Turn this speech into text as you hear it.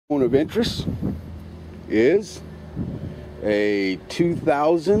Of interest is a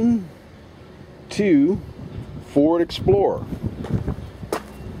 2002 Ford Explorer.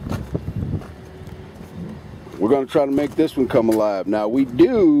 We're going to try to make this one come alive. Now we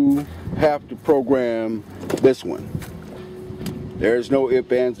do have to program this one. There's no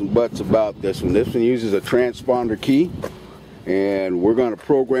ifs, ands, and buts about this one. This one uses a transponder key, and we're going to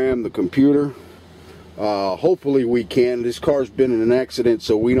program the computer. Hopefully we can. This car's been in an accident,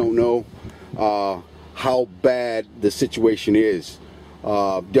 so we don't know how bad the situation is.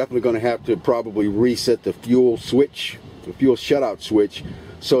 Definitely going to have to probably reset the fuel switch, the fuel shutoff switch,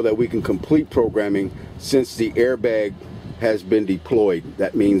 so that we can complete programming since the airbag has been deployed.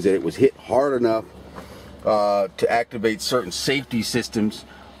 That means that it was hit hard enough to activate certain safety systems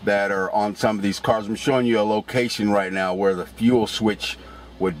that are on some of these cars. I'm showing you a location right now where the fuel switch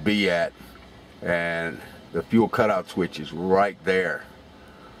would be at, and the fuel cutout switch is right there.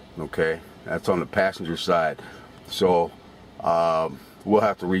 Okay, that's on the passenger side. So we'll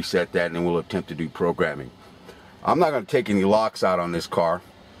have to reset that, and then we'll attempt to do programming. I'm not going to take any locks out on this car.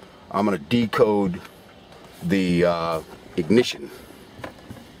 I'm going to decode the ignition.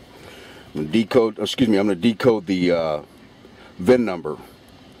 I'm going to decode the VIN number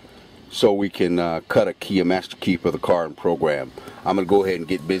so we can cut a master key for the car and program. I'm going to go ahead and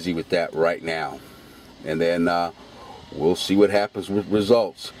get busy with that right now, and then we'll see what happens with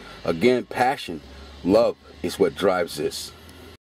results. Again, passion, love is what drives this.